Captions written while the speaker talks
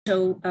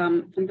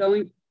I'm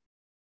going,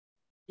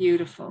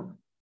 beautiful.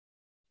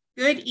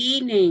 Good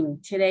evening.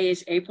 Today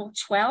is April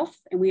 12th,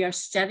 and we are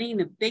studying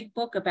the Big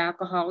Book of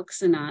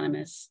Alcoholics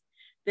Anonymous.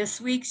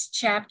 This week's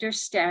chapter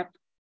step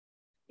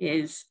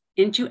is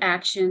Into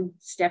Action,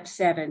 Step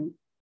 7.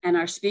 And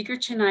our speaker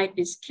tonight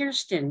is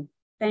Kearstin.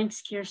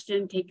 Thanks,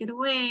 Kearstin. Take it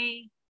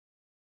away.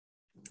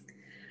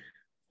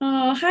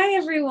 Oh, hi,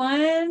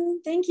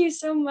 everyone. Thank you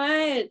so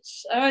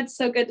much. Oh, it's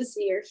so good to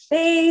see your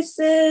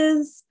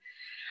faces.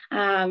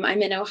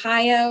 I'm in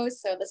Ohio,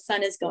 so the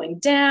sun is going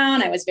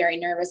down. I was very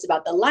nervous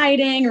about the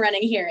lighting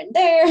running here and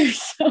there.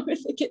 So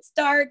if it gets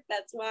dark,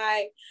 that's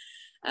why.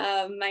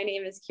 My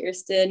name is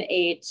Kearstin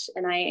H.,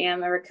 and I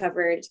am a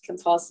recovered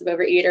compulsive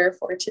overeater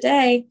for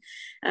today,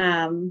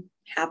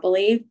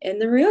 happily in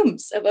the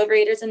rooms of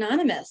Overeaters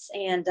Anonymous.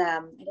 And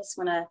I just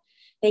want to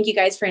thank you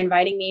guys for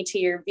inviting me to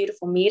your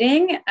beautiful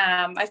meeting.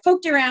 I've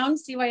poked around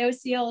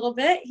CYOC a little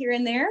bit here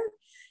and there.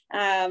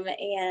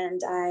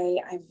 And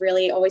I've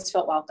really always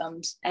felt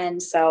welcomed.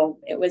 And so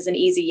it was an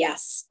easy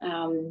yes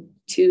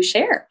to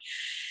share.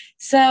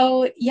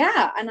 So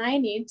yeah, and I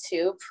need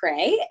to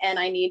pray and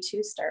I need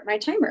to start my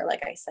timer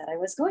like I said I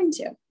was going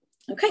to.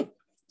 Okay,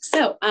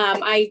 so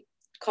I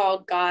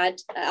call God,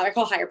 I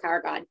call higher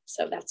power God.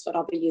 So that's what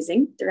I'll be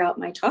using throughout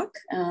my talk.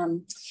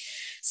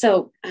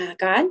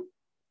 God,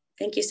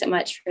 thank you so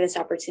much for this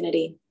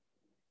opportunity.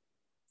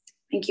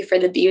 Thank you for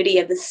the beauty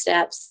of the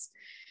steps.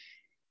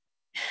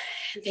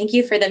 Thank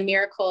you for the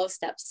miracle of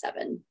step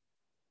 7.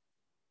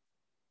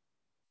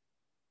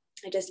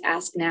 I just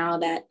ask now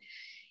that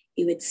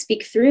you would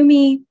speak through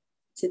me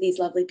to these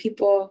lovely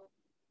people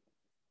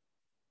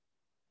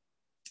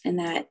and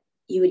that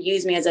you would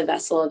use me as a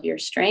vessel of your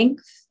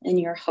strength and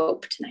your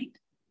hope tonight.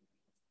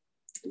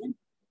 Amen.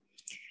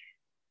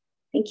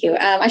 Thank you.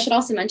 I should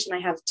also mention I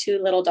have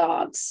 2 little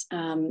dogs.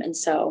 And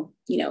so,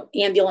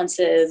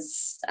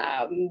 ambulances,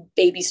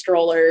 baby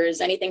strollers,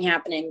 anything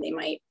happening, they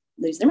might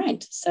lose their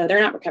mind. So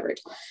they're not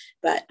recovered,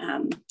 but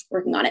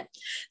working on it.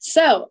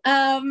 So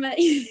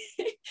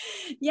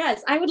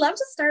yes, I would love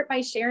to start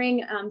by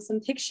sharing some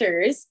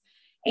pictures.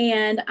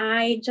 And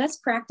I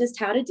just practiced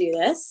how to do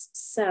this.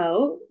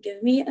 So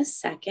give me a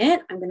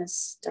second. I'm going to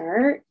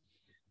start.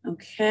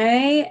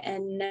 Okay.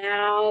 And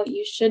now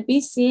you should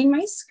be seeing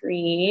my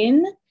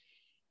screen,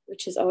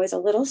 which is always a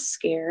little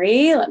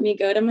scary. Let me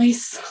go to my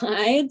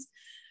slides.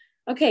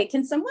 Okay.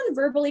 Can someone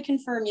verbally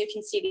confirm you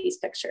can see these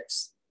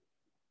pictures?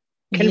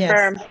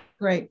 Confirm. Yes.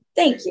 Great.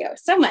 Thank you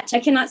so much. I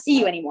cannot see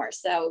you anymore.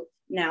 So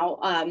now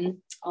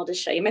I'll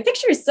just show you my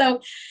pictures.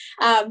 So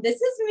this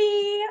is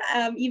me,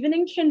 even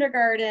in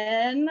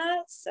kindergarten.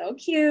 So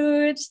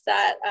cute.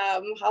 That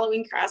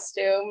Halloween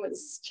costume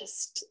was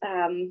just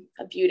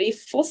a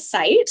beautiful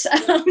sight.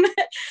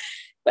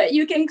 But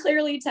you can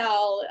clearly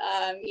tell,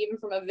 even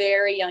from a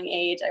very young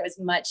age, I was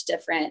much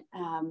different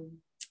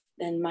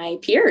than my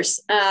peers.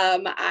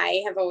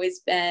 I have always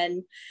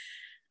been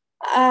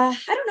I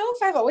don't know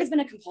if I've always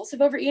been a compulsive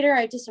overeater.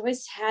 I just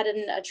always had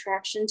an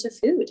attraction to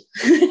food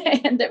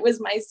and it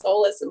was my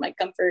solace and my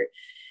comfort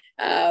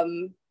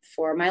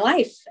for my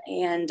life.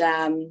 And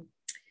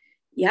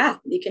yeah,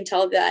 you can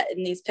tell that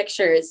in these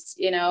pictures,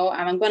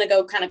 I'm going to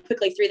go kind of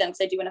quickly through them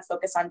because I do want to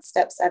focus on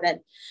step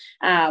 7.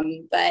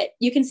 But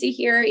you can see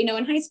here,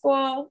 in high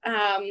school,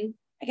 I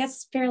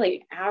guess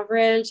fairly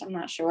average. I'm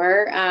not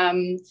sure.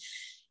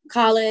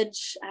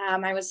 College,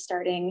 I was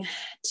starting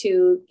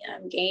to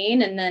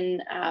gain. And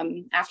then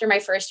after my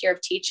first year of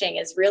teaching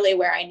is really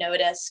where I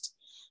noticed,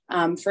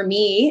 for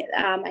me,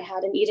 I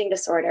had an eating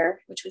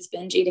disorder, which was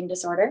binge eating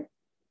disorder.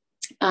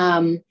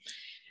 I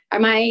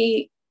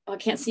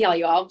can't see all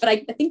you all, but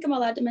I think I'm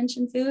allowed to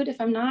mention food. If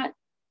I'm not,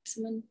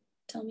 someone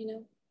tell me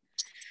no.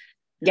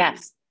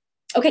 Yes.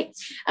 Okay.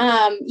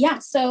 Yeah.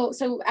 So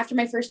after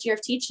my first year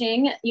of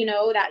teaching,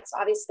 that's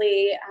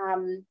obviously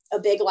a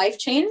big life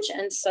change.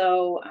 And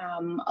so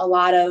a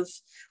lot of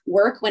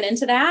work went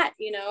into that,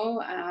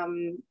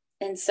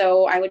 and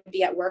so I would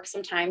be at work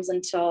sometimes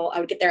until I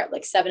would get there at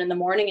like 7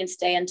 a.m. and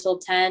stay until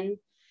 10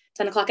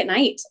 o'clock at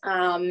night.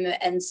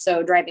 And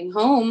so driving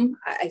home,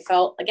 I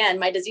felt, again,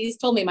 my disease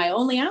told me my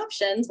only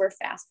options were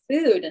fast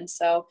food. And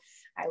so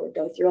I would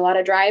go through a lot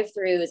of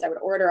drive-throughs. I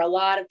would order a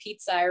lot of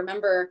pizza. I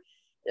remember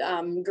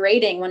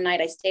grading one night.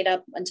 I stayed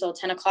up until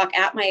 10 o'clock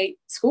at my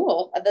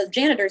school. The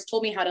janitors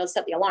told me how to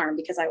set the alarm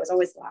because I was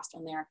always the last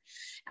one there.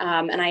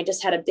 And I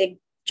just had a big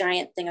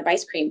giant thing of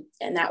ice cream,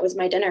 and that was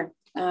my dinner.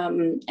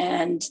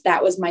 And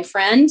that was my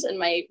friend and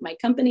my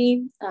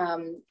company,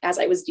 as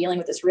I was dealing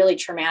with this really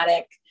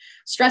traumatic,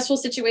 stressful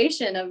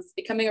situation of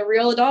becoming a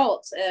real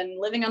adult and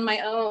living on my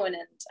own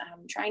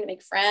and trying to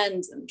make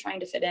friends and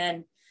trying to fit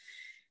in,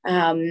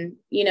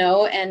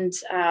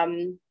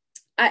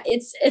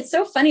 it's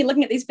so funny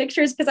looking at these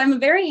pictures because I'm a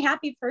very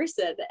happy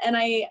person. And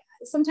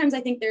sometimes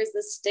I think there's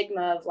this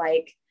stigma of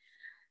like,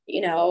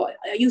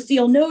 you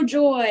feel no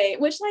joy,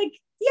 which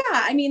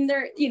yeah, I mean,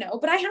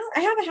 but I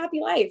have a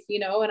happy life,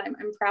 and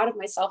I'm proud of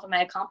myself and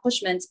my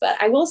accomplishments.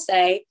 But I will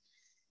say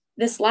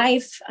this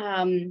life,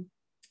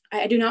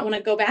 I do not want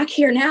to go back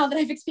here now that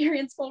I've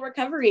experienced full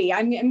recovery.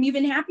 I'm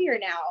even happier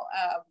now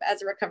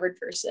as a recovered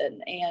person.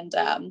 And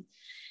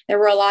there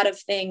were a lot of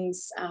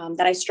things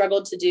that I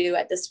struggled to do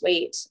at this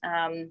weight.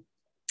 And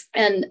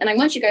I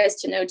want you guys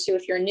to know too,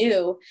 if you're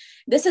new,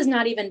 this has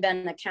not even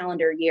been a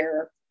calendar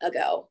year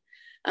ago.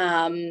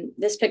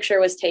 This picture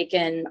was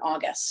taken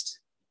August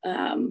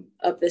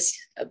of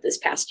this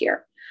past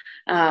year.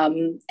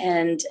 And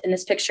in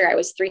this picture, I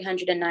was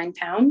 309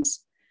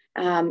 pounds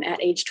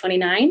at age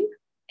 29.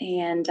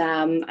 And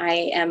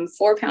I am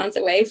 4 pounds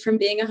away from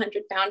being a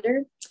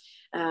 100-pounder.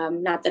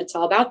 Not that it's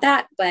all about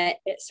that, but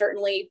it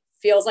certainly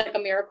feels like a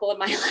miracle in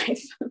my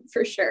life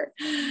for sure.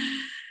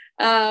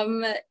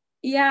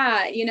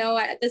 Yeah,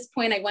 at this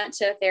point, I went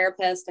to a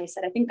therapist. I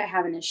said, I think I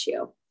have an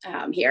issue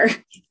here,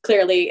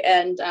 clearly.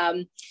 And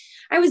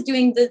I was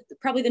doing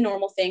probably the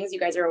normal things you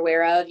guys are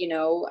aware of,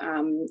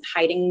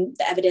 hiding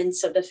the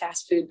evidence of the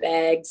fast food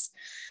bags,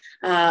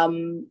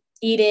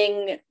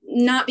 eating,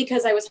 not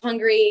because I was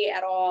hungry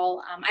at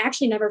all. I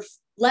actually never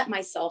let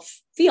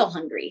myself feel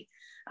hungry.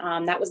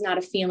 That was not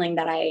a feeling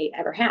that I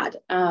ever had,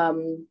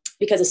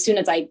 because as soon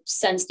as I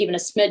sensed even a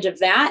smidge of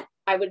that,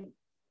 I would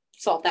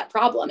solve that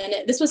problem.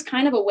 And this was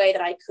kind of a way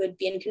that I could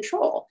be in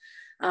control.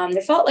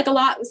 There felt like a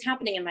lot was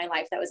happening in my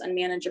life that was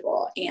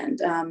unmanageable. And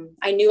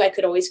I knew I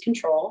could always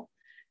control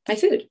my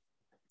food,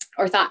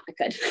 or thought I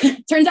could.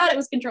 Turns out it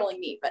was controlling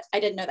me, but I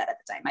didn't know that at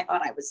the time. I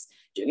thought I was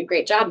doing a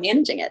great job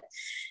managing it.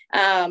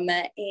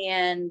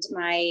 And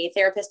my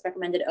therapist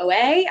recommended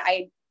OA.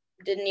 I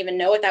didn't even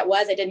know what that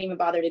was. I didn't even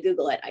bother to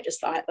Google it. I just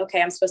thought,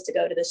 okay, I'm supposed to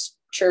go to this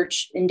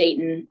church in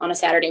Dayton on a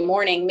Saturday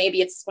morning. Maybe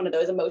it's one of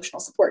those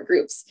emotional support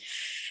groups.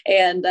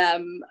 And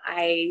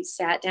I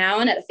sat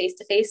down at a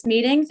face-to-face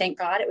meeting. Thank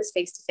God it was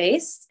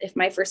face-to-face. If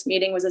my first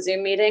meeting was a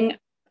Zoom meeting,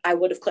 I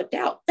would have clicked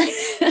out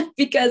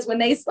because when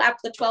they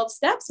slapped the 12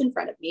 steps in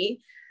front of me,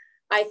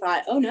 I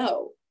thought, oh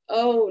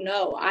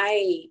no,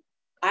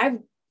 I've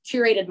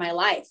curated my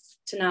life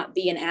to not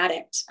be an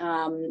addict.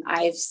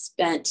 I've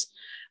spent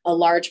a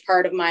large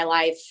part of my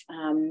life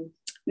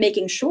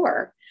making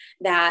sure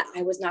that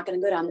I was not going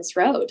to go down this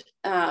road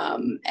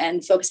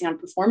and focusing on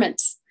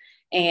performance.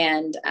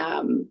 And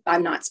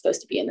I'm not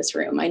supposed to be in this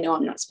room. I know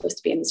I'm not supposed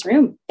to be in this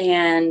room.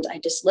 And I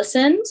just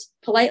listened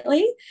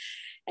politely.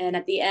 And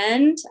at the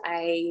end,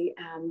 I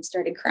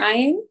started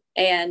crying.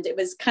 And it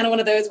was kind of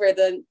one of those where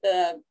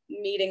the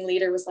meeting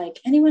leader was like,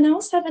 anyone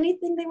else have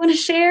anything they want to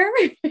share?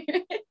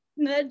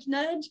 Nudge,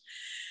 nudge.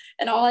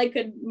 And all I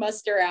could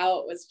muster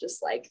out was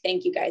just like,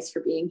 thank you guys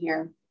for being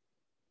here.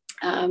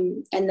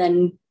 And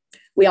then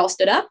we all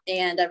stood up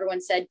and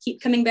everyone said,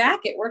 keep coming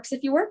back. It works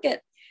if you work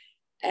it.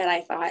 And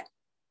I thought,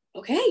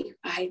 okay,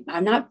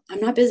 I'm not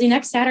busy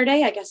next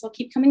Saturday. I guess I'll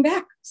keep coming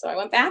back. So I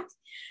went back.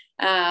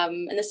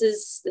 And this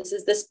is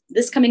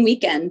this coming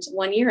weekend,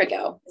 1 year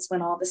ago is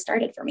when all this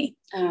started for me.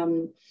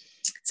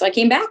 So I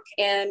came back,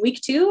 and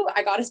week 2,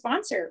 I got a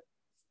sponsor.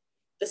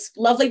 This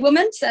lovely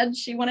woman said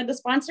she wanted to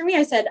sponsor me.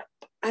 I said,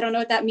 I don't know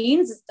what that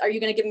means. Are you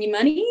going to give me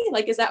money?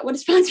 Like, is that what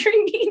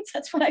sponsoring means?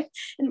 That's what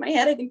in my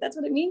head, I think that's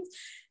what it means.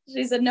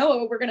 She said,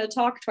 no, we're going to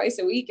talk twice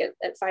a week at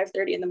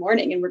 5:30 in the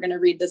morning. And we're going to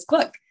read this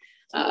book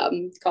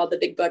called The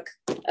Big Book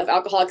of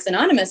Alcoholics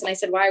Anonymous. And I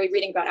said, why are we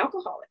reading about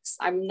alcoholics?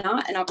 I'm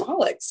not an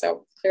alcoholic.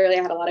 So clearly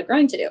I had a lot of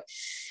growing to do.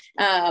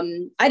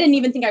 I didn't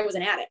even think I was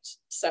an addict.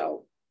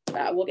 So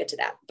we'll get to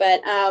that.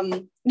 But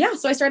yeah,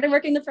 so I started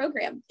working the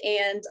program,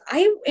 and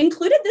I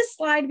included this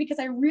slide because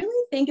I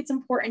really think it's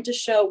important to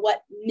show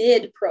what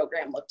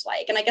mid-program looked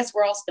like. And I guess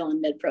we're all still in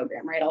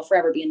mid-program, right? I'll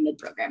forever be in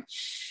mid-program.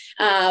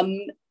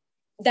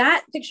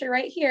 That picture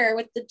right here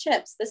with the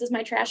chips, this is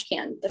my trash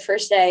can, the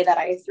first day that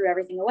I threw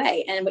everything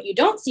away. And what you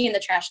don't see in the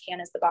trash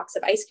can is the box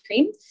of ice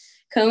cream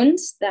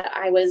cones that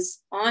I was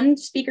on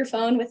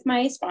speakerphone with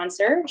my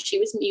sponsor. She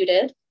was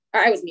muted,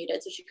 or I was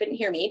muted, so she couldn't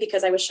hear me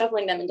because I was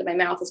shoveling them into my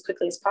mouth as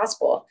quickly as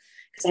possible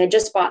because I had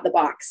just bought the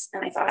box.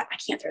 And I thought, I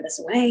can't throw this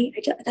away.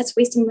 That's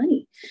wasting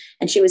money.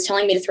 And she was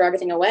telling me to throw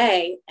everything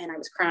away, and I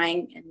was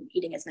crying and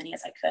eating as many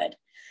as I could.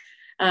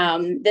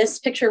 This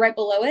picture right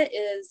below it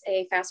is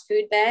a fast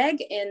food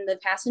bag in the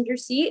passenger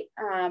seat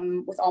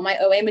with all my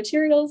OA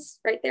materials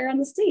right there on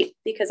the seat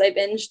because I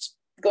binged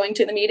going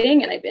to the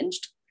meeting and I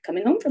binged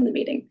coming home from the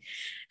meeting.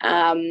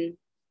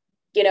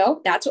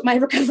 That's what my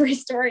recovery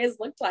story has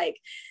looked like.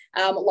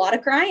 A lot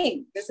of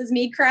crying. This is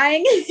me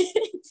crying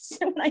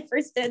when I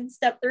first did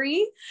step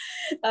 3.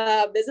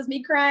 This is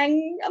me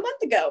crying a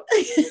month ago.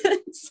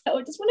 So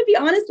I just want to be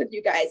honest with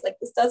you guys. Like,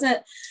 this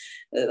doesn't,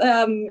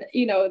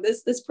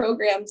 this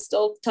program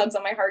still tugs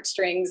on my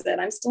heartstrings,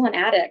 and I'm still an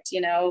addict,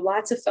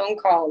 lots of phone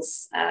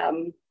calls.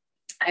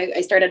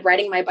 I started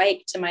riding my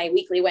bike to my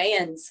weekly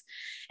weigh-ins,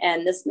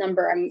 and this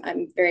number,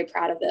 I'm very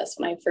proud of this.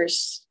 When I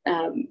first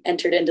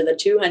entered into the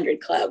 200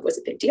 club, was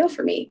a big deal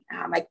for me.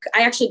 I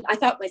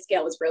thought my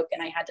scale was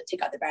broken. I had to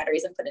take out the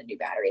batteries and put in new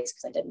batteries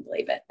because I didn't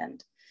believe it.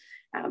 And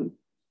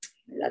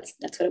that's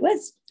what it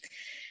was.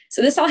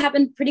 So this all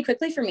happened pretty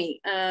quickly for me,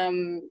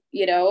 and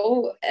I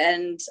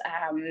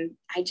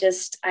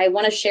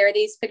want to share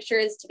these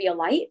pictures to be a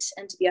light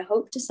and to be a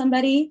hope to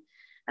somebody.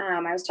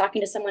 I was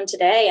talking to someone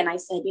today and I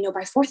said,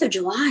 by 4th of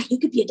July, you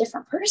could be a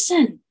different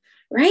person,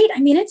 right? I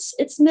mean,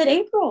 it's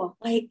mid-April.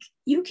 Like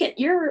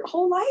your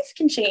whole life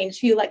can change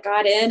if you let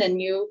God in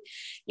and you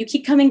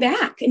keep coming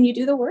back and you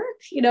do the work,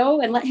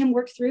 and let him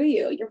work through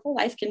you. Your whole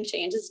life can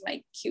change. This is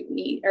my cute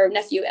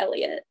nephew,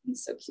 Elliot.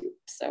 He's so cute.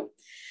 So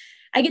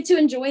I get to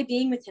enjoy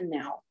being with him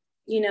now.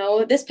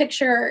 This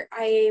picture,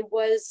 I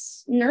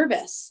was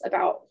nervous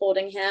about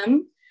holding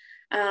him.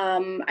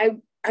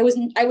 I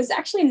was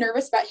actually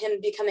nervous about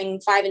him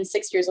becoming 5 and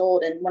 6 years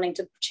old and wanting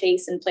to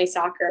chase and play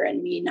soccer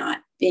and me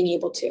not being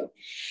able to.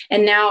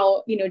 And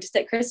now, just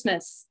at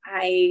Christmas,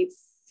 I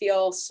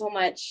feel so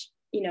much,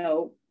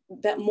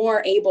 that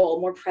more able,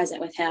 more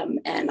present with him,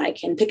 and I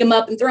can pick him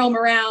up and throw him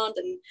around,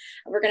 and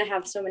we're going to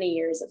have so many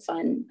years of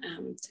fun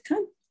to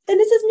come. And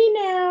this is me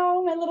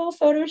now, my little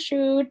photo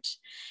shoot.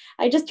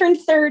 I just turned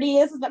 30.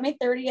 This is my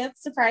 30th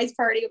surprise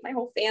party with my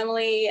whole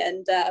family.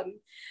 And,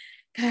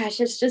 gosh,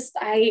 it's just,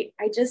 I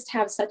just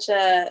have such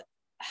a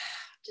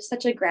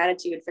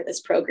gratitude for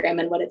this program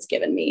and what it's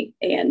given me.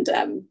 And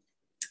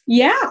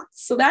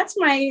so that's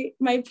my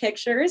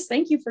pictures.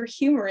 Thank you for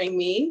humoring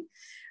me.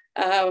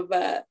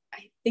 I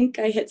think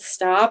I hit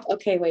stop.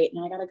 Okay, wait,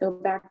 now I gotta go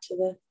back to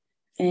the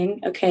thing.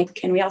 Okay,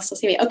 can we also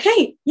see me?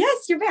 Okay,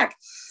 yes, you're back.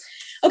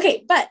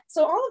 Okay, but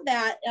so all of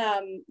that,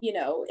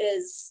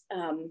 is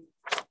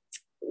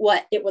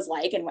what it was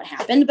like and what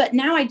happened. But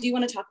now I do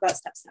want to talk about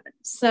step 7.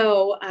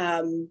 So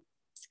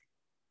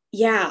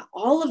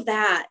all of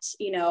that,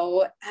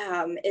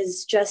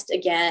 is just,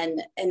 again,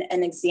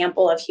 an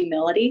example of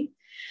humility.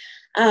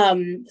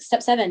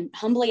 Step 7,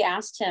 humbly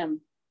asked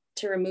him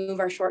to remove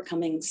our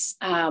shortcomings.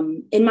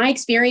 In my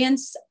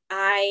experience,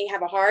 I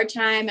have a hard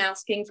time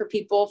asking for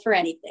people for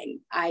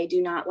anything. I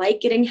do not like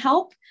getting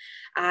help.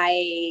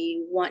 I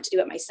want to do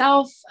it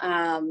myself.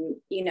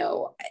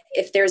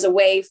 If there's a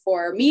way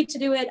for me to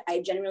do it,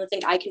 I genuinely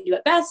think I can do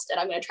it best, and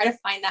I'm going to try to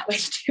find that way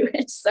to do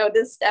it. So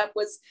this step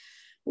was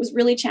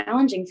really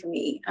challenging for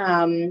me.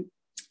 And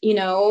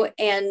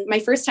my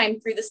first time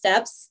through the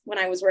steps when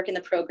I was working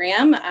the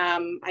program,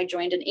 I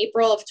joined in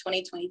April of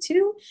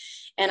 2022,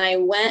 and I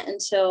went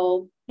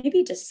until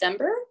maybe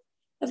December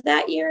of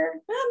that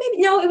year.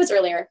 It was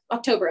earlier,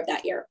 October of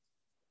that year.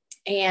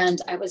 And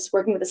I was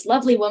working with this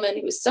lovely woman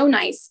who was so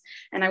nice,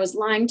 and I was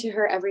lying to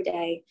her every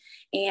day.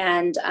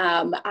 And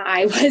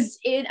I was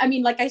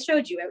like I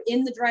showed you,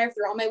 in the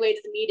drive-thru on my way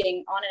to the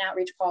meeting on an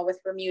outreach call with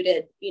her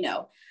muted,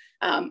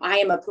 I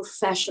am a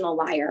professional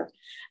liar,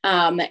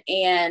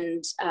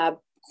 and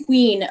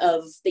queen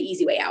of the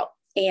easy way out.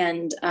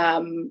 And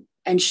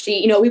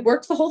she, we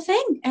worked the whole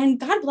thing, and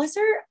God bless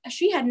her,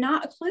 she had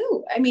not a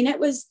clue. I mean,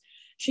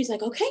 she's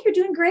like, okay, you're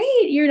doing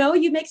great.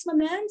 You make some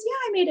amends. Yeah,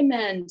 I made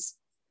amends.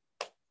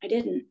 I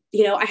didn't,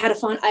 I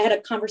had a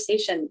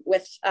conversation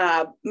with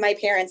my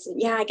parents, and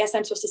I guess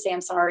I'm supposed to say,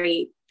 I'm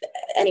sorry.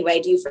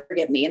 Anyway, do you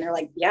forgive me? And they're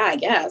like, yeah, I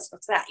guess.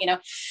 What's that?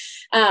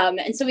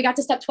 And so we got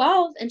to step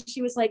 12, and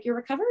she was like, you're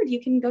recovered.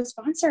 You can go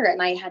sponsor.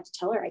 And I had to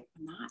tell her, I'm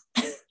not.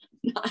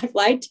 I've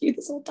lied to you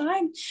this whole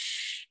time.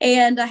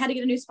 And I had to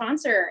get a new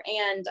sponsor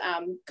and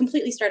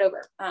completely start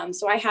over.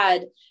 So I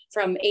had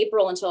from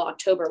April until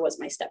October was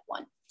my step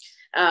 1.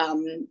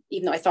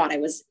 Even though I thought I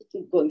was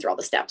going through all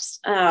the steps.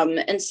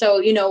 And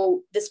so,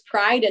 this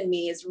pride in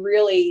me is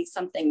really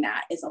something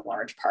that is a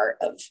large part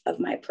of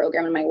my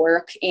program and my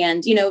work.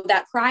 And,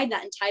 that pride,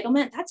 that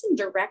entitlement, that's in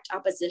direct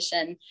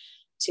opposition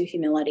to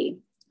humility.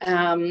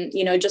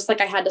 Just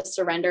like I had to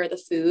surrender the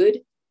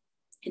food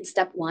in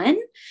step 1,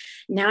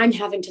 now I'm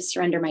having to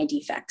surrender my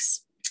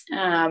defects.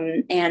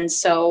 And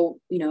so,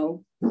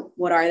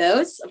 what are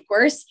those? Of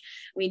course,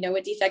 we know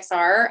what defects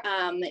are.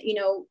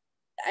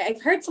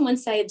 I've heard someone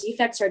say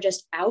defects are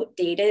just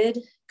outdated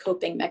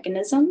coping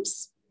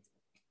mechanisms.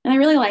 And I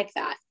really like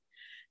that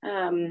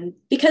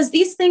because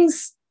these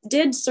things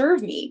did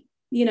serve me,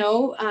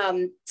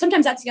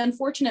 sometimes that's the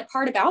unfortunate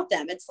part about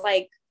them. It's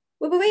like,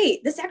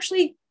 wait, this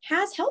actually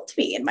has helped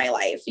me in my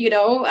life.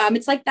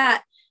 It's like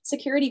that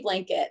security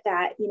blanket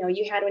that,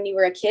 you had when you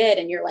were a kid,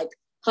 and you're like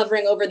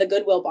hovering over the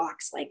Goodwill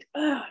box, like,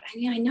 I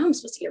know I'm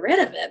supposed to get rid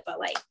of it, but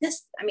like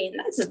this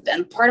has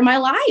been part of my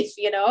life,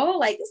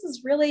 like this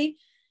is really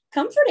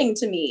comforting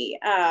to me,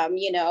 and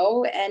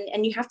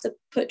you have to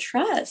put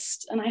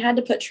trust. And I had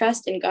to put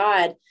trust in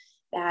God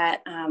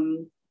that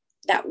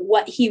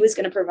what he was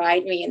going to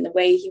provide me and the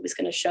way he was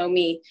going to show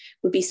me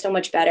would be so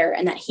much better,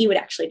 and that he would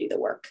actually do the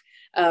work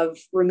of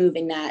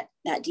removing that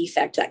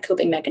defect, that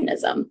coping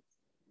mechanism.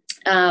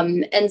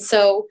 And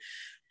so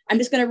I'm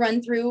just going to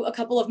run through a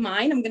couple of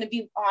mine. I'm going to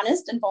be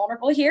honest and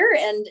vulnerable here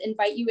and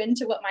invite you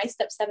into what my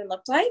step 7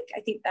 looked like. I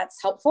think that's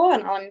helpful,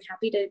 and I'm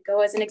happy to go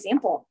as an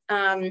example.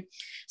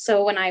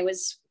 So when I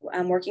was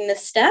working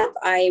this step,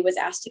 I was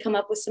asked to come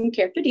up with some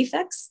character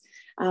defects.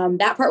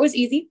 That part was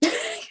easy.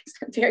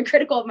 I'm very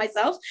critical of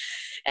myself.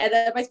 And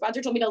then my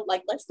sponsor told me to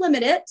let's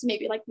limit it to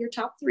maybe your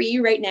top 3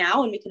 right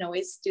now, and we can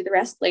always do the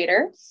rest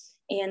later.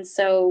 And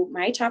so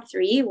my top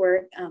 3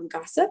 were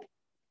gossip,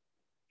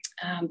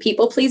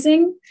 people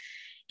pleasing,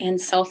 and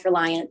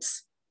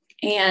self-reliance.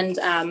 And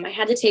I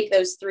had to take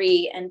those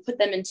 3 and put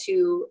them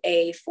into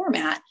a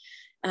format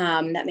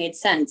that made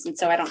sense. And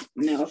so I don't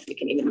know if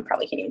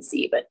probably can't even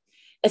see, but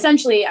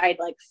essentially I'd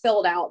like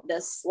filled out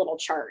this little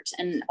chart,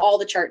 and all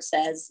the chart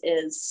says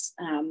is,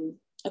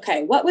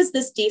 okay, what was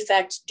this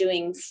defect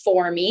doing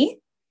for me?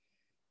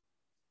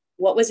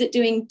 What was it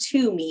doing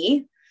to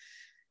me?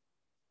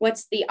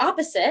 What's the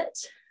opposite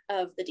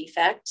of the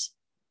defect?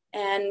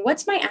 And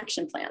what's my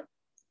action plan?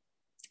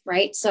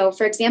 Right. So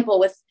for example,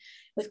 with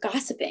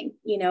gossiping,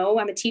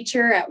 I'm a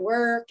teacher at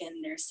work,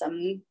 and there's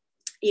some,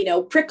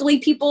 prickly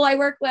people I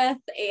work with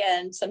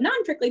and some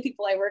non-prickly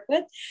people I work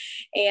with.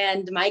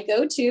 And my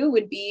go-to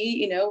would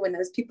be, when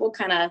those people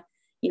kind of,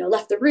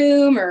 left the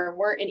room or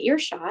weren't in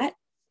earshot,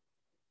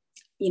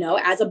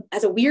 as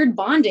a weird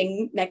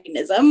bonding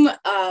mechanism,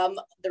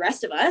 the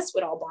rest of us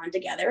would all bond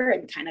together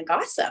and kind of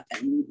gossip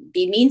and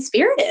be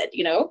mean-spirited,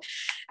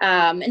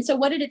 and so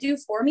what did it do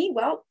for me?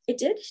 Well, it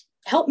did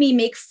help me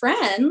make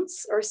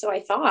friends, or so I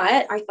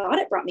thought.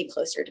 It brought me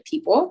closer to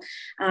people.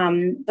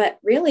 But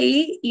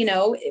really,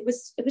 it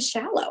was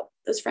shallow.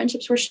 Those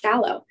friendships were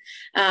shallow.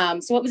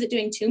 So what was it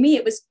doing to me?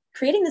 It was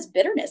creating this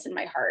bitterness in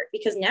my heart,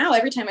 because now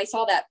every time I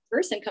saw that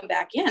person come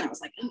back in, I was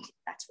like, oh,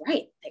 that's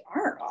right. They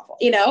are awful,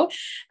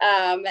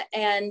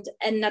 and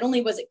not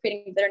only was it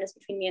creating bitterness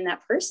between me and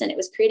that person, it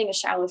was creating a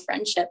shallow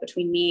friendship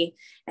between me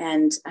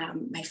and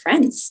my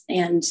friends.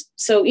 And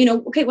so,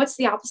 okay, what's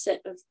the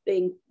opposite of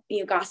being,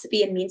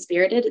 gossipy and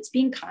mean-spirited? It's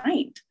being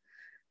kind.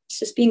 It's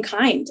just being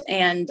kind.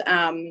 And,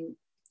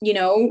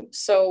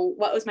 so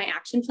what was my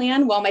action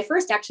plan? Well, my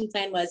first action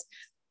plan was,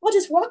 I'll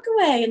just walk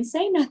away and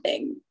say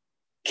nothing.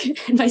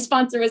 And my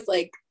sponsor was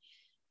like,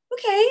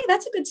 okay,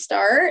 that's a good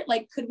start.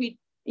 Like, could we,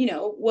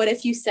 what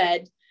if you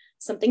said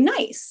something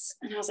nice?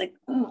 And I was like,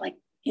 oh, like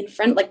in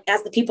front, like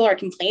as the people are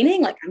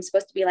complaining, like I'm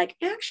supposed to be like,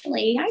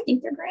 actually, I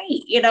think they're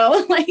great.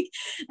 Like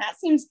that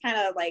seems kind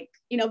of like,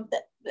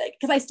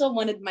 because I still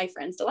wanted my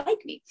friends to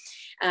like me.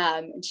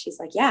 And she's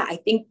like, yeah, I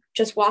think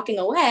just walking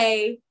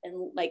away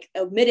and like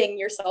omitting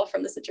yourself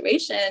from the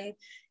situation,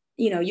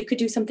 you could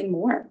do something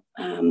more.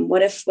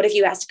 What if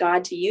you asked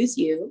God to use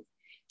you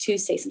to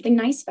say something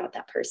nice about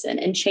that person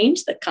and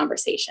change the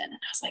conversation? And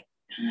I was like,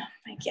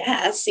 oh, I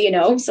guess,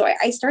 so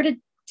I started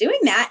doing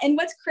that. And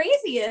what's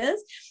crazy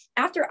is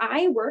after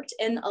I worked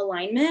in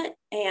alignment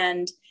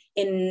and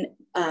in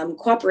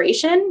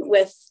cooperation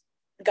with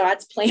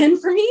God's plan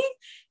for me,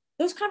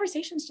 those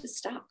conversations just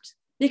stopped.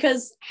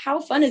 Because how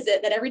fun is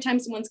it that every time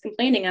someone's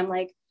complaining, I'm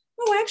like,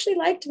 oh, I actually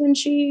liked when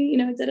she,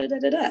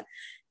 da-da-da-da-da.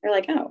 They're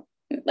like, oh,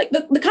 like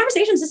the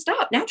conversations just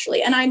stopped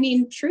naturally. And I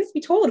mean, truth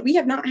be told, we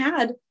have not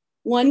had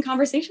one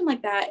conversation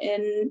like that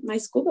in my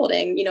school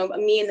building,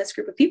 me and this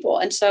group of people.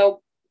 And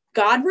so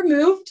God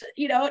removed,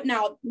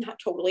 now not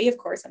totally, of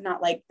course, I'm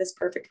not like this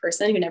perfect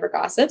person who never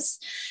gossips,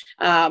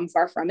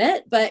 far from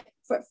it, but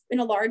in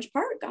a large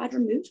part, God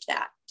removed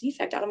that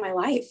defect out of my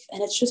life.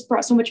 And it's just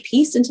brought so much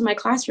peace into my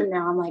classroom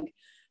now. I'm like,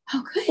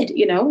 oh, good,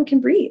 I can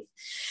breathe.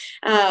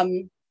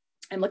 I'm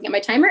looking at my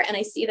timer and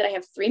I see that I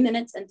have 3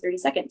 minutes and 30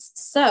 seconds.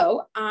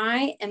 So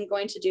I am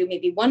going to do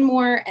maybe one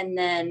more and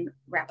then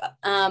wrap up.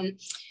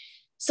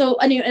 So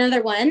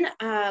another one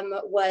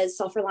was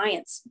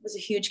self-reliance. It was a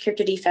huge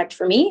character defect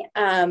for me.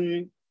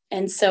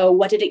 And so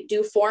what did it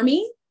do for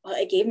me? Well,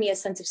 it gave me a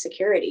sense of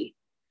security,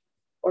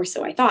 or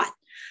so I thought.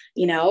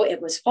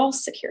 It was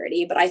false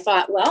security, but I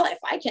thought, well, if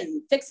I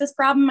can fix this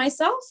problem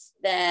myself,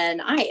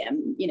 then I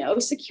am,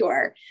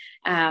 secure.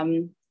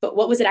 But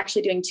what was it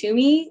actually doing to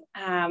me?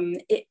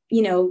 It,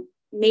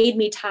 made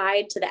me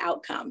tied to the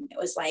outcome. It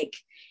was like,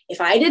 if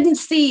I didn't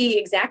see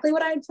exactly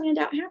what I had planned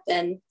out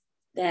happen,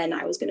 then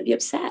I was going to be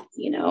upset.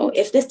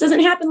 If this doesn't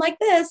happen like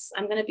this,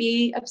 I'm going to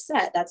be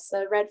upset. That's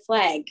a red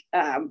flag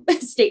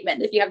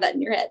statement if you have that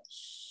in your head.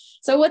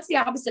 So what's the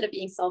opposite of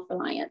being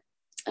self-reliant?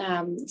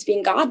 It's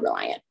being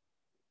God-reliant.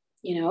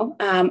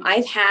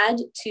 I've had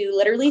to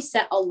literally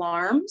set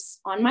alarms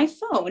on my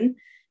phone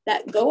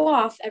that go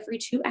off every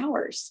 2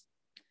 hours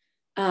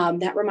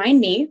that remind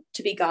me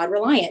to be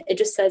God-reliant. It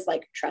just says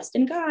like, trust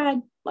in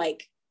God,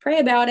 like pray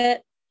about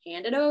it,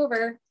 hand it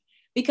over.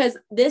 Because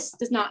this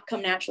does not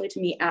come naturally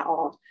to me at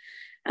all.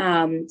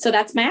 So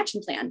that's my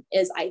action plan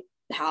is I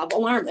have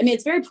alarms. I mean,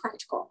 it's very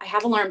practical. I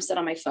have alarms set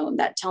on my phone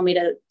that tell me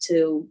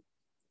to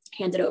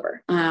hand it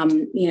over.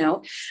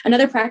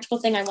 Another practical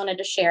thing I wanted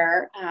to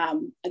share,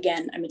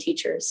 again, I'm a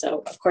teacher,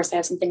 so of course I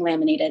have something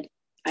laminated.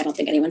 I don't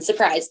think anyone's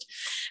surprised,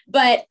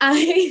 but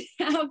I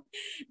have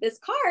this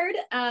card.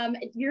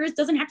 Yours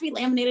doesn't have to be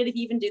laminated if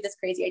you even do this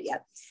crazy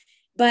idea.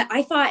 But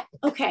I thought,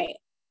 okay,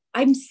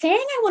 I'm saying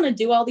I want to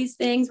do all these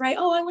things, right?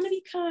 Oh, I want to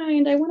be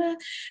kind. I want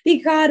to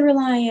be God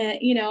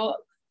reliant,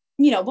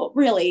 but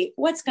really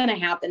what's going to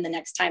happen the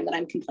next time that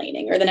I'm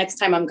complaining or the next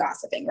time I'm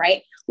gossiping,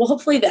 right? Well,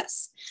 hopefully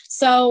this.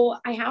 So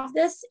I have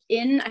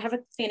I have a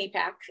fanny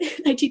pack.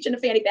 I teach in a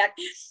fanny pack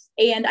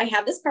and I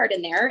have this card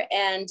in there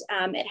and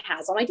it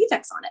has all my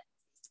defects on it.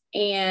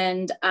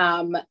 And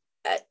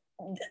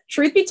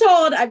truth be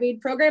told,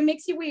 program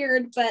makes you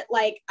weird, but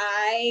like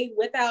I'm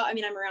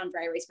around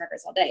dry erase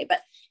markers all day.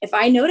 But if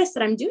I notice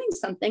that I'm doing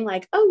something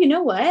like, oh, you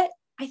know what?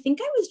 I think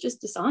I was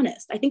just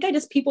dishonest. I think I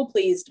just people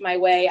pleased my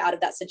way out of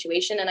that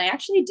situation. And I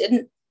actually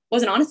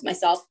wasn't honest with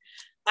myself.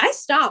 I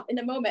stop in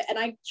the moment and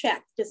I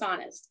check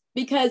dishonest,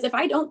 because if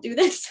I don't do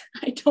this,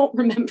 I don't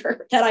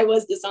remember that I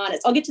was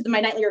dishonest. I'll get to my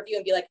nightly review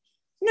and be like,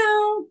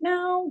 no,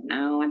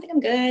 I think I'm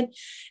good.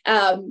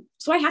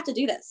 So I have to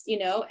do this,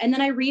 and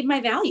then I read my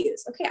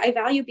values. Okay. I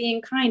value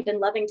being kind and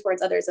loving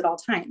towards others at all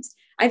times.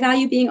 I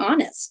value being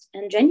honest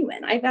and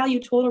genuine. I value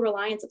total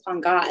reliance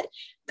upon God.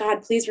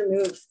 God, please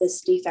remove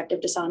this defect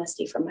of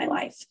dishonesty from my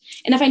life.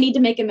 And if I need to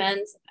make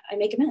amends, I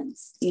make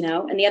amends,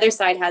 and the other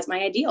side has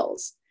my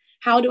ideals.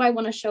 How do I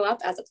want to show up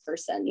as a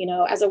person?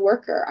 As a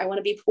worker, I want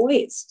to be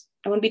poised.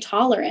 I want to be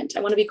tolerant. I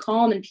want to be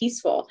calm and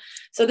peaceful.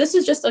 So this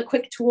is just a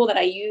quick tool that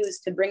I use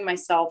to bring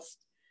myself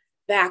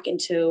back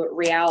into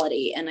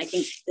reality. And I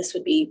think this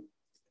would be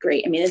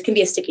great. I mean, it can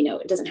be a sticky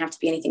note. It doesn't have to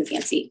be anything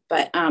fancy,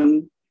 but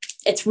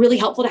it's really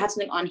helpful to have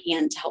something on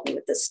hand to help me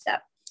with this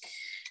step.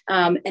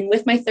 And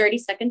with my 30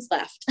 seconds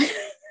left,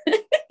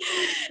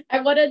 I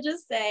want to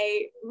just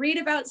say, read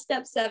about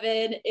step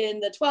 7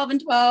 in the 12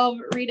 and 12,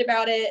 read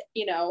about it,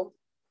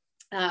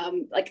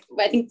 like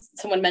I think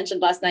someone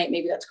mentioned last night,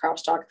 maybe that's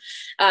crotch talk.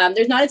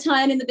 There's not a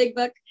ton in the big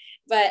book,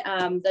 but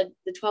the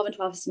 12 and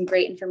 12 is some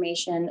great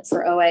information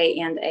for OA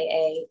and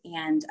AA.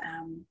 And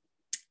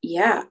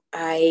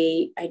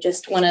I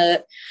just want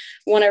to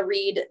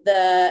read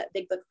the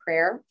big book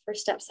prayer for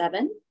step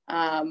 7,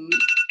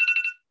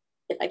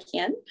 if I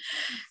can.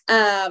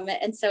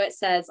 And so it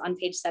says on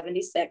page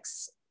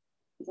 76,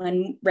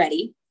 when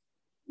ready,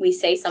 we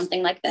say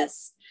something like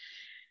this: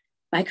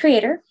 My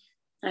Creator,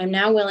 I am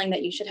now willing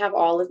that you should have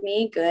all of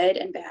me, good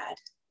and bad.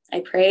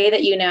 I pray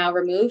that you now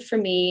remove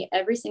from me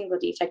every single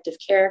defect of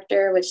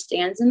character which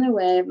stands in the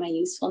way of my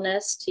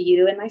usefulness to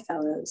you and my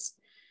fellows.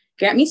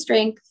 Grant me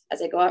strength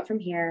as I go out from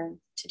here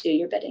to do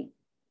your bidding.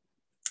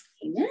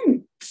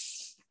 Amen.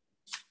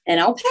 And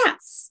I'll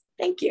pass.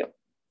 Thank you.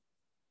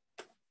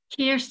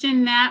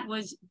 Kearstin, that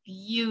was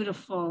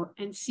beautiful.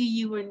 And see,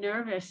 you were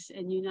nervous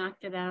and you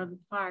knocked it out of the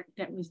park.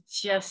 That was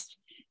just,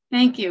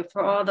 thank you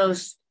for all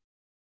those.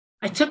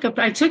 I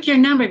took your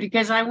number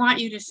because I want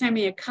you to send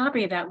me a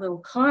copy of that little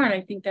card.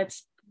 I think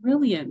that's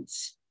brilliant,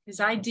 because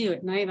I do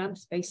at night. I'm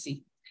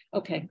spacey.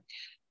 Okay.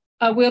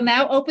 We'll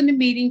now open the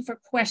meeting for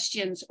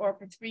questions or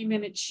for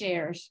 3-minute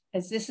shares.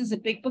 As this is a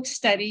big book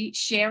study,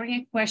 sharing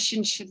a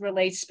question should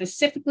relate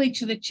specifically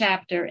to the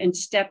chapter and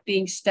step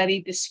being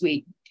studied this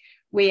week.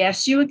 We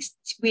ask you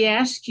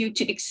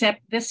to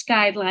accept this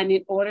guideline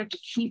in order to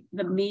keep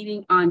the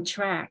meeting on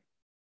track.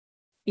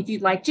 If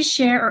you'd like to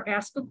share or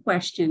ask a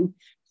question,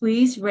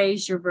 please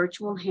raise your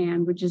virtual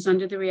hand, which is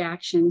under the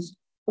reactions,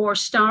 or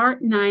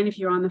 *9 if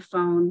you're on the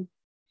phone,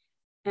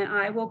 and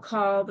I will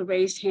call the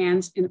raised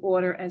hands in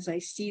order as I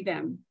see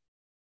them.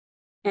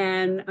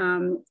 And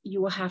you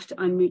will have to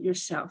unmute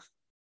yourself.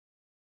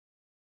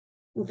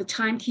 Will the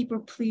timekeeper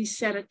please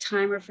set a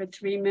timer for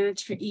 3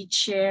 minutes for each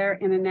share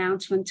and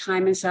announce when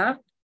time is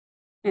up?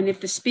 And if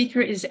the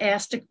speaker is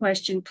asked a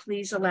question,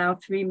 please allow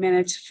 3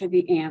 minutes for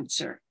the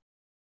answer.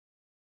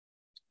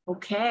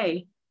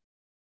 Okay.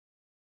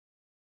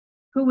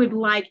 Who would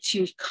like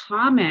to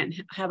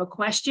comment, have a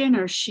question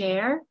or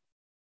share?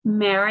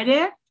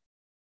 Meredith?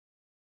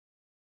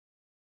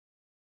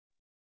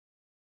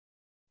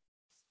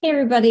 Hey,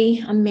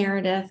 everybody. I'm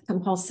Meredith,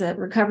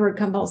 recovered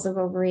compulsive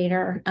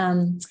overeater.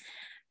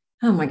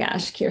 Oh my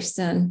gosh,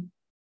 Kearstin,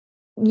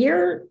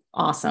 you're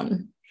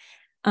awesome.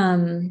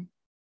 That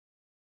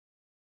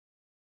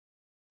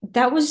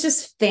was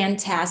just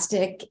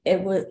fantastic.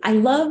 I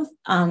love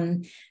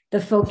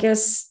the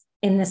focus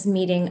in this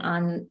meeting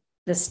on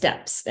the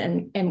steps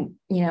and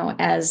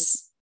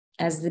as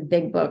the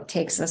big book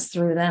takes us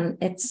through them,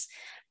 it's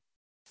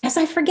as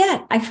I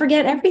forget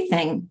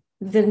everything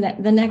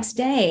the next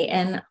day.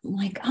 And I'm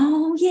like,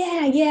 oh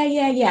yeah.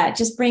 It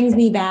just brings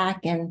me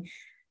back and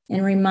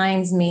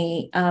reminds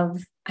me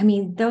of,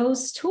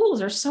 those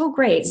tools are so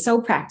great, so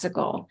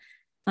practical.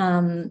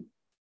 I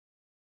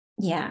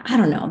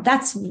don't know.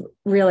 That's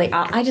really,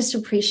 I just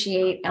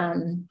appreciate,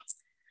 I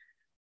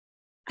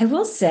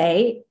will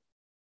say,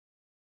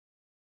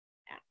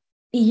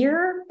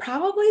 you're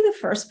probably the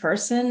first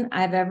person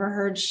I've ever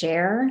heard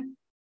share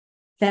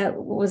that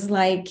was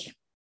like,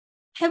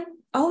 have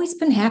always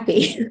been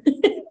happy.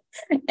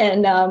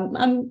 And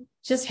I'm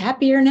just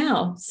happier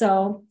now.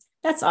 So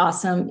that's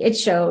awesome. It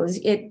shows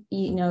it,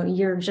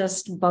 you're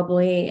just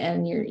bubbly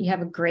and you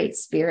have a great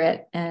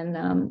spirit.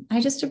 And I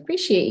just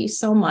appreciate you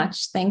so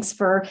much. Thanks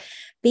for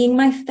being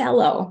my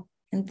fellow.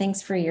 And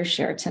thanks for your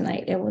share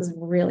tonight. It was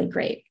really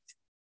great.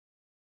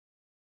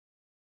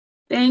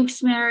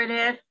 Thanks,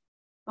 Meredith.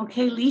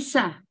 Okay,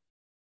 Lisa.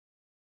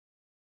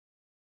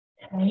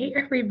 Hey,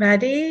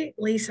 everybody.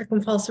 Lisa,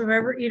 compulsive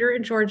overeater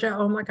in Georgia.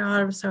 Oh my God,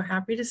 I'm so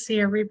happy to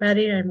see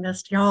everybody. I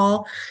missed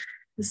y'all.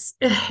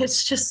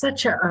 It's just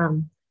such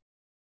a,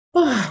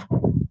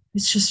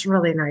 it's just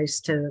really nice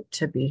to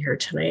be here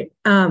tonight.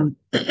 And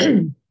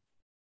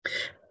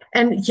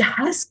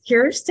yes,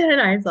 Kearstin,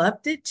 I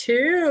loved it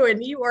too.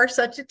 And you are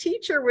such a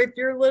teacher with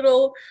your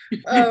little,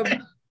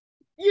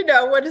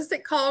 what is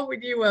it called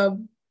when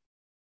you,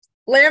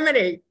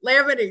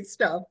 laminate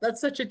stuff.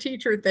 That's such a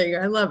teacher thing.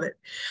 I love it.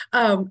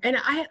 And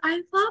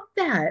I love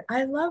that.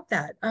 I love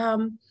that.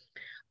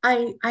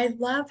 I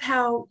love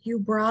how you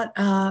brought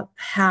up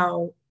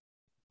how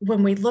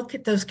when we look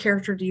at those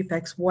character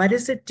defects, what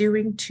is it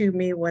doing to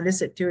me? What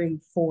is it doing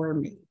for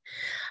me?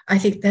 I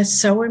think that's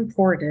so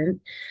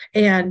important.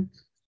 And,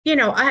 you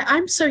know,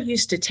 I'm so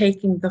used to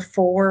taking the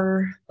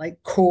four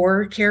like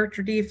core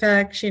character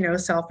defects, you know,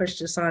 selfish,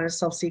 dishonest,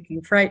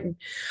 self-seeking, frightened,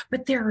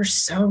 but there are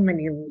so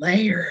many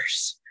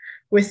layers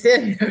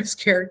within those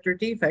character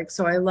defects.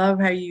 So I love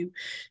how you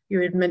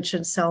had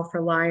mentioned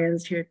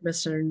self-reliance, you had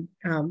mentioned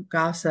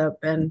gossip,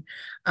 and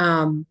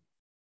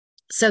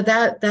so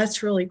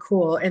that's really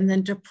cool. And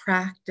then to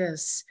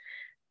practice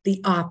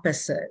the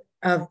opposite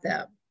of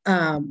them.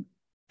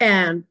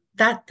 And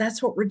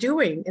that's what we're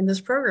doing in this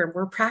program.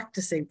 We're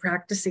practicing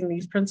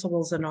these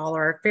principles in all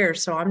our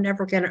affairs. So I'm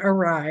never going to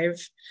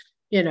arrive,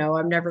 you know,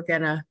 I'm never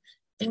going to,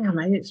 damn,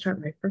 I didn't start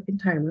my freaking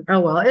timer.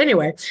 Oh, well,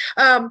 anyway.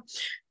 You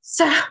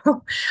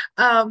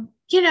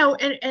know,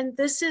 and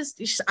this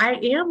is, I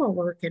am a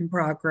work in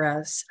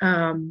progress.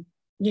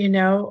 You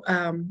know,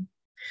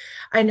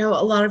 I know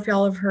a lot of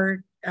y'all have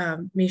heard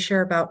me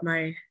share about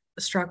my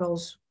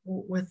struggles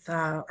with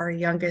our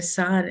youngest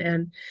son,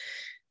 and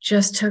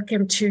just took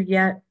him to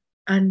yet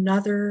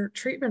another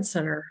treatment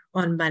center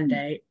on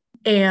Monday.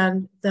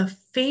 And the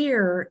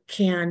fear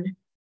can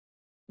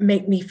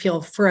make me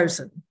feel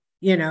frozen.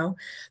 You know,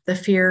 the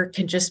fear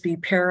can just be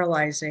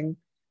paralyzing,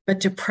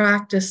 but to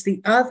practice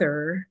the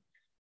other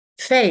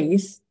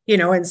faith, you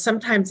know, and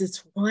sometimes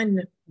it's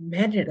 1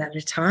 minute at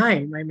a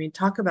time. I mean,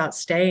 talk about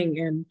staying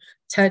in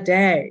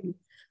today.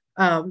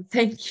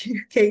 Thank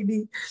you,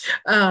 Katie.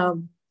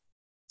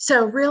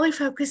 So really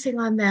focusing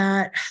on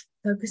that,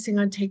 focusing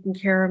on taking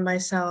care of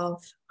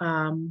myself,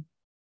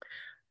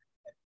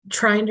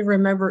 trying to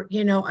remember,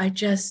 you know, I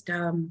just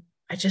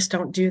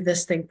don't do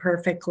this thing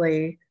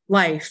perfectly.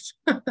 Life,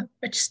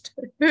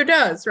 who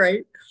does,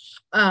 right?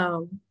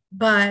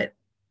 But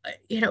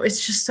you know,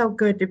 it's just so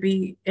good to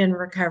be in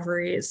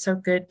recovery. It's so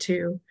good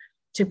to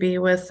be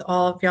with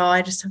all of y'all.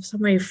 I just have so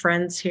many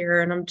friends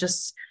here, and I'm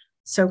just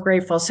so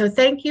grateful. So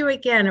thank you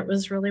again. It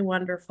was really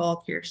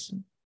wonderful,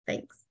 Kearstin.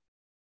 Thanks.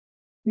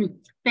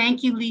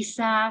 Thank you,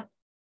 Lisa.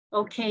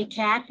 Okay,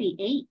 Kathy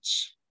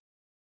H.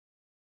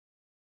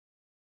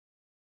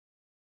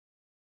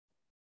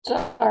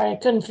 Sorry, I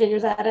couldn't figure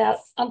that out.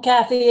 I'm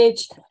Kathy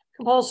H.,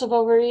 compulsive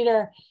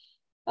overeater.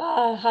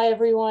 Hi,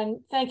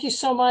 everyone. Thank you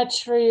so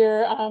much for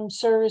your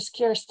service,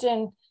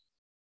 Kearstin.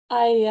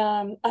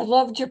 I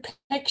loved your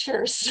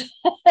pictures.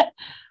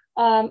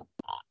 I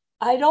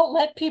don't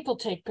let people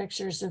take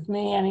pictures of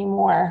me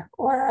anymore,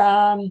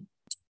 or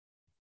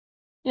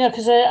you know,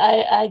 because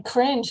I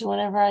cringe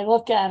whenever I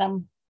look at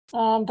them.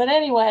 But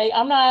anyway,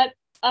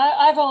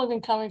 I've only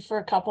been coming for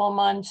a couple of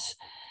months,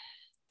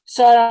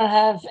 so I don't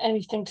have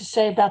anything to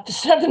say about the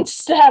 7th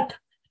step,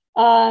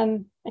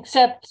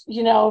 except,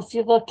 you know, if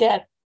you look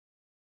at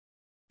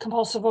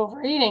compulsive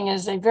overeating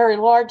as a very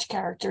large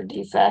character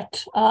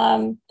defect.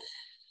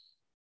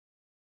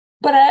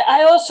 But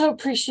I also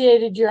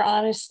appreciated your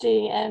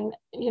honesty and,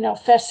 you know,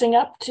 fessing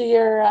up to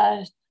your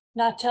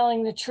not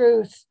telling the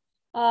truth.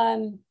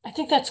 I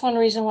think that's one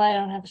reason why I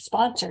don't have a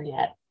sponsor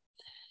yet,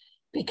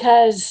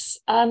 because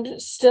I don't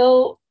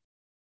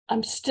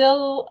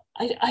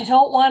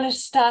want to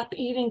stop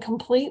eating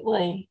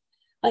completely.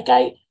 Like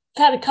I've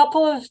had a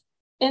couple of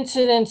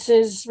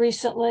incidences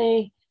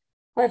recently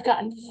where I've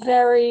gotten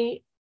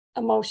very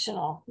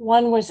emotional.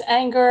 One was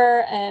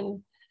anger,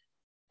 and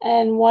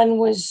one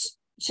was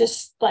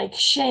just like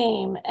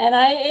shame. And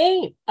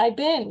I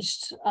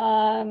binged.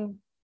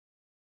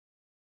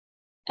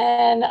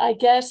 And I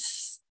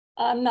guess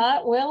I'm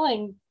not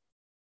willing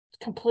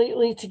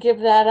completely to give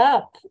that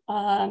up.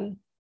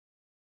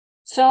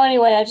 So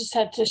anyway, I just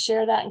had to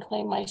share that and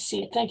claim my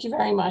seat. Thank you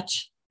very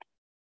much.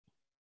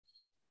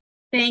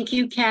 Thank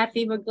you,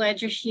 Kathy. We're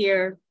glad you're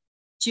here.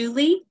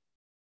 Julie?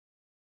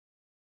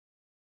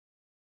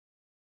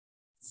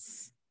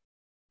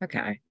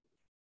 Okay.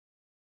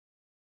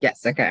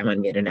 Yes, okay, I'm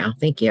unmuted now.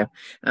 Thank you.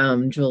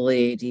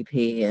 Julie,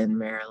 DP, and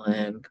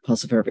Marilyn,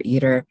 compulsive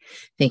overeater.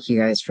 Thank you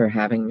guys for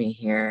having me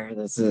here.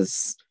 This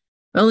is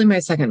only my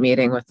 2nd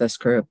meeting with this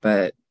group,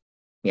 but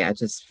yeah, it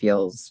just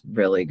feels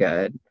really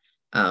good.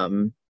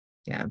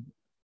 Yeah,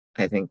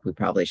 I think we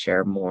probably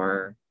share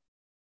more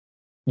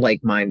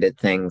like-minded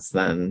things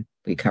than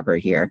we cover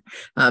here.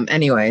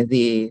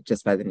 Anyway,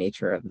 just by the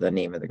nature of the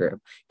name of the group.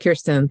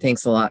 Kearstin,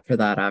 thanks a lot for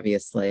that,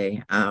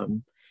 obviously.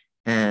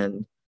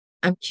 And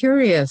I'm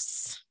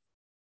curious,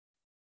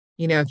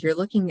 you know, if you're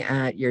looking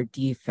at your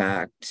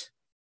defect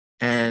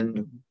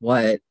and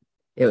what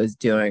it was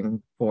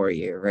doing for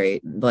you,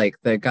 right?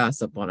 Like the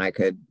gossip one, I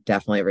could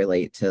definitely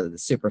relate to the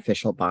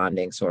superficial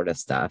bonding sort of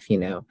stuff. You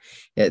know,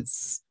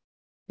 it's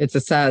a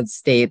sad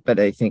state, but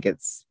I think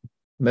it's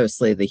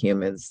mostly the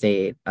human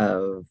state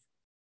of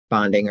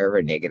bonding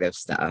over negative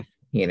stuff,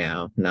 you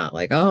know, not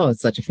like, oh,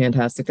 it's such a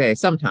fantastic day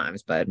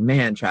sometimes, but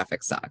man,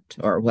 traffic sucked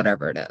or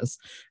whatever it is.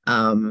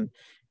 I'm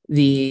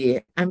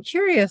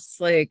curious,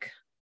 like,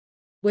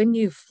 when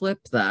you flip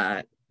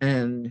that,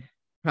 and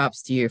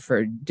props to you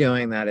for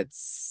doing that, it's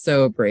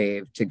so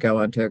brave to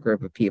go into a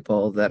group of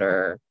people that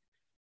are,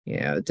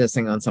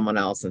 dissing on someone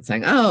else and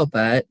saying, oh,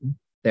 but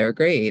they're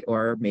great,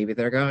 or maybe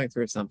they're going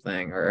through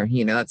something, or,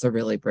 that's a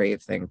really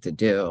brave thing to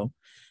do.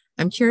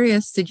 I'm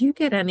curious, did you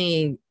get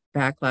any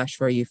backlash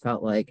where you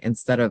felt like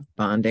instead of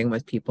bonding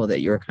with people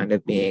that you were kind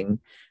of being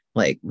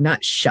like,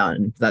 not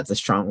shunned, that's a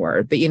strong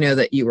word, but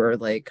that you were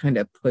like kind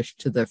of pushed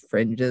to the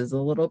fringes a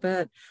little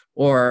bit?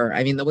 Or,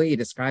 I mean, the way you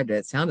described it,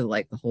 it sounded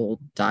like the whole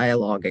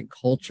dialogue and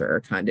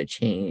culture kind of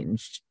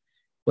changed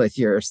with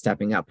your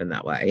stepping up in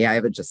that way. Yeah, I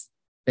would just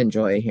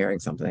enjoy hearing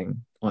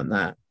something on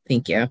that.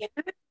 Thank you.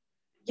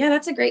 Yeah,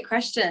 that's a great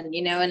question,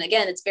 and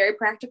again, it's very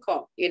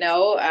practical,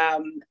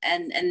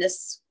 and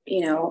this,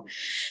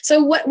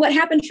 so what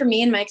happened for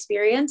me in my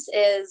experience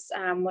is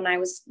when I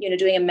was,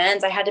 doing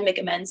amends, I had to make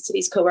amends to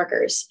these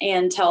coworkers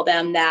and tell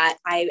them that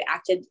I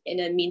acted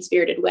in a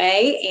mean-spirited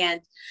way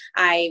and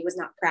I was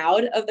not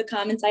proud of the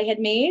comments I had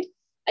made.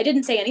 I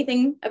didn't say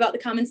anything about the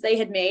comments they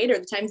had made or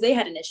the times they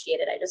had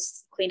initiated. I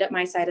just cleaned up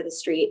my side of the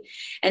street.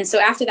 And so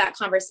after that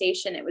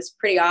conversation, it was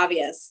pretty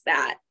obvious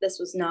that this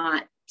was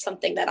not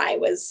something that I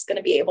was going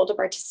to be able to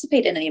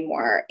participate in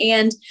anymore.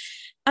 And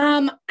I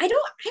don't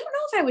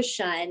know if I was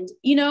shunned,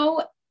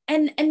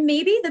 and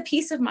maybe the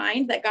peace of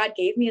mind that God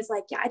gave me is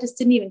like, yeah, I just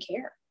didn't even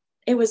care.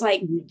 It was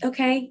like,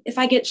 okay, if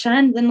I get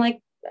shunned, then like,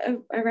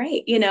 all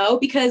right,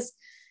 because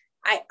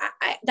I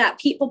that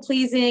people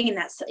pleasing and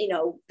that's,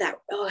 that,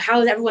 oh,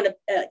 how is everyone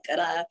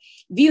gonna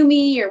view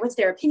me or what's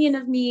their opinion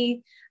of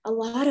me? A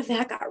lot of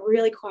that got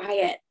really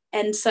quiet.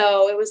 And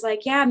so it was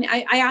like, yeah,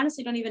 I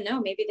honestly don't even know.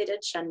 Maybe they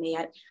did shun me.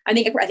 I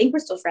think we're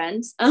still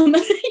friends, and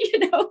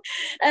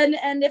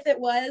if it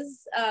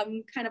was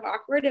kind of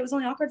awkward, it was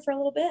only awkward for a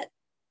little bit.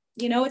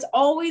 It's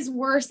always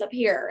worse up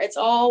here. It's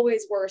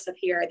always worse up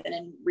here than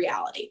in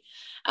reality.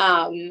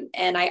 And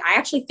I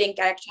actually think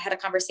I actually had a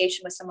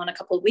conversation with someone a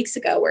couple of weeks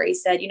ago where he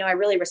said, I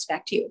really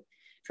respect you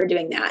for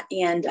doing that.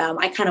 And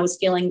I kind of was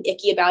feeling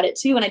icky about it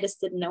too. And I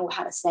just didn't know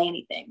how to say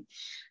anything.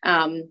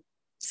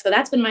 So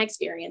that's been my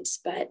experience,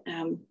 but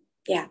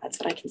yeah, that's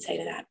what I can say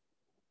to that.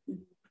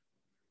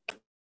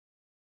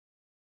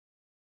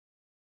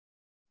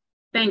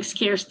 Thanks,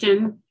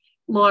 Kearstin.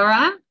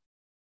 Laura?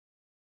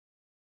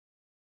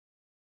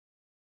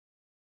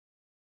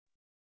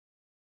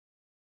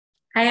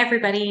 Hi,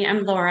 everybody.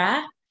 I'm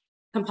Laura,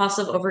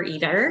 compulsive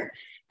overeater,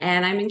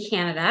 and I'm in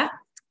Canada.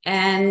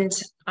 And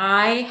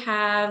I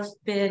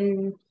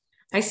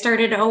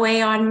started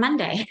OA on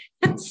Monday.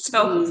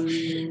 So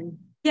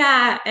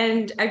yeah,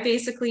 and I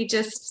basically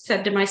just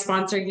said to my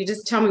sponsor, you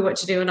just tell me what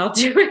to do and I'll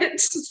do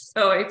it.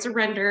 So I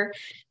surrender.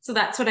 So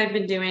that's what I've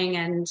been doing.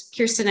 And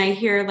Kearstin, I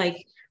hear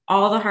like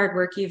all the hard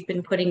work you've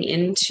been putting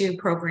into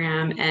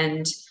program,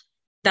 and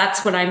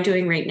that's what I'm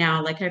doing right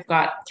now. Like I've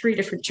got 3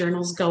 different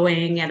journals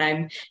going and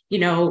I'm,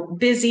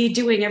 busy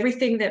doing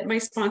everything that my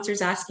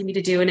sponsor's asking me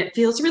to do. And it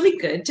feels really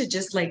good to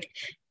just like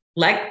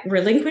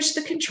relinquish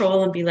the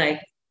control and be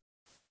like,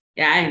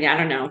 yeah, I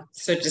don't know.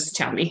 So just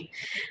tell me.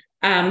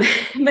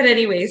 But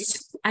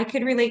anyways, I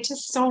could relate to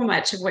so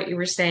much of what you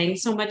were saying.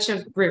 So much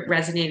of it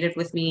resonated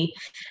with me.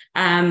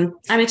 I'm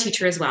a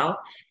teacher as well.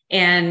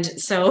 And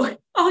so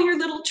all your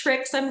little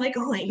tricks, I'm like,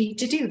 oh, I need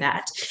to do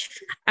that.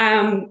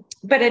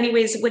 But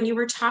anyways, when you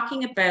were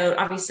talking about,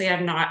 obviously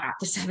I'm not at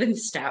the 7th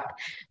step,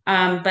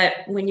 but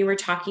when you were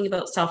talking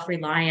about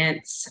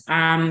self-reliance,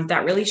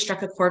 that really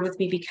struck a chord with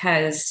me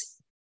because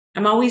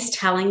I'm always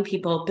telling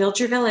people, build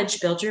your village,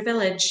 build your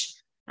village.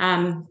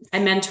 I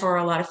mentor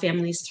a lot of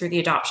families through the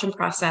adoption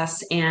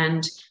process,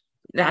 and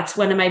that's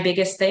one of my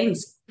biggest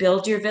things.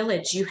 Build your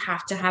village. You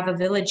have to have a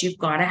village. You've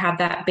got to have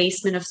that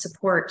basement of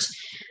support.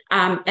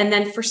 And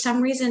then for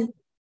some reason,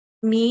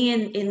 me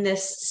in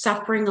this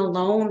suffering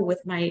alone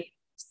with my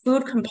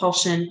food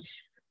compulsion,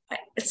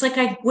 it's like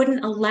I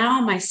wouldn't allow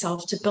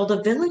myself to build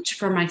a village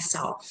for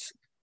myself.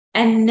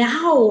 And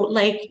now,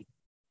 like,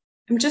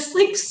 I'm just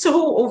like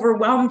so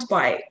overwhelmed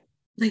by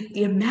like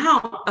the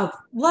amount of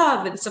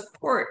love and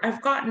support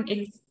I've gotten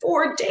in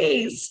 4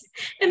 days.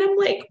 And I'm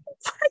like,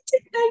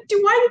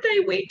 why did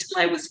I wait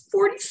till I was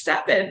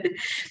 47?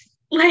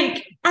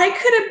 Like I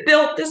could have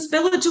built this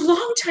village a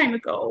long time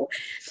ago,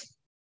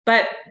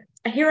 but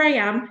here I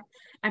am.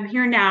 I'm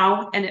here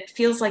now, and it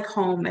feels like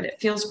home, and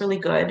it feels really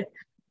good.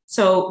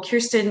 So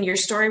Kearstin, your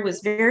story was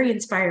very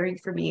inspiring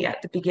for me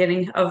at the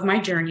beginning of my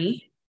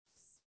journey.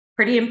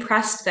 Pretty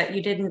impressed that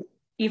you didn't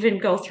even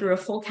go through a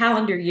full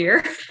calendar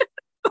year.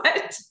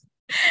 But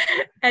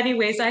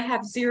anyways, I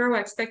have 0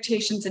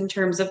 expectations in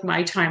terms of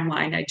my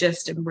timeline. I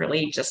just am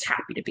really just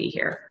happy to be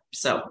here.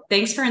 So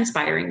thanks for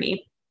inspiring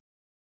me.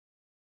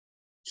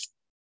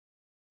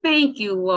 Thank you, Laura.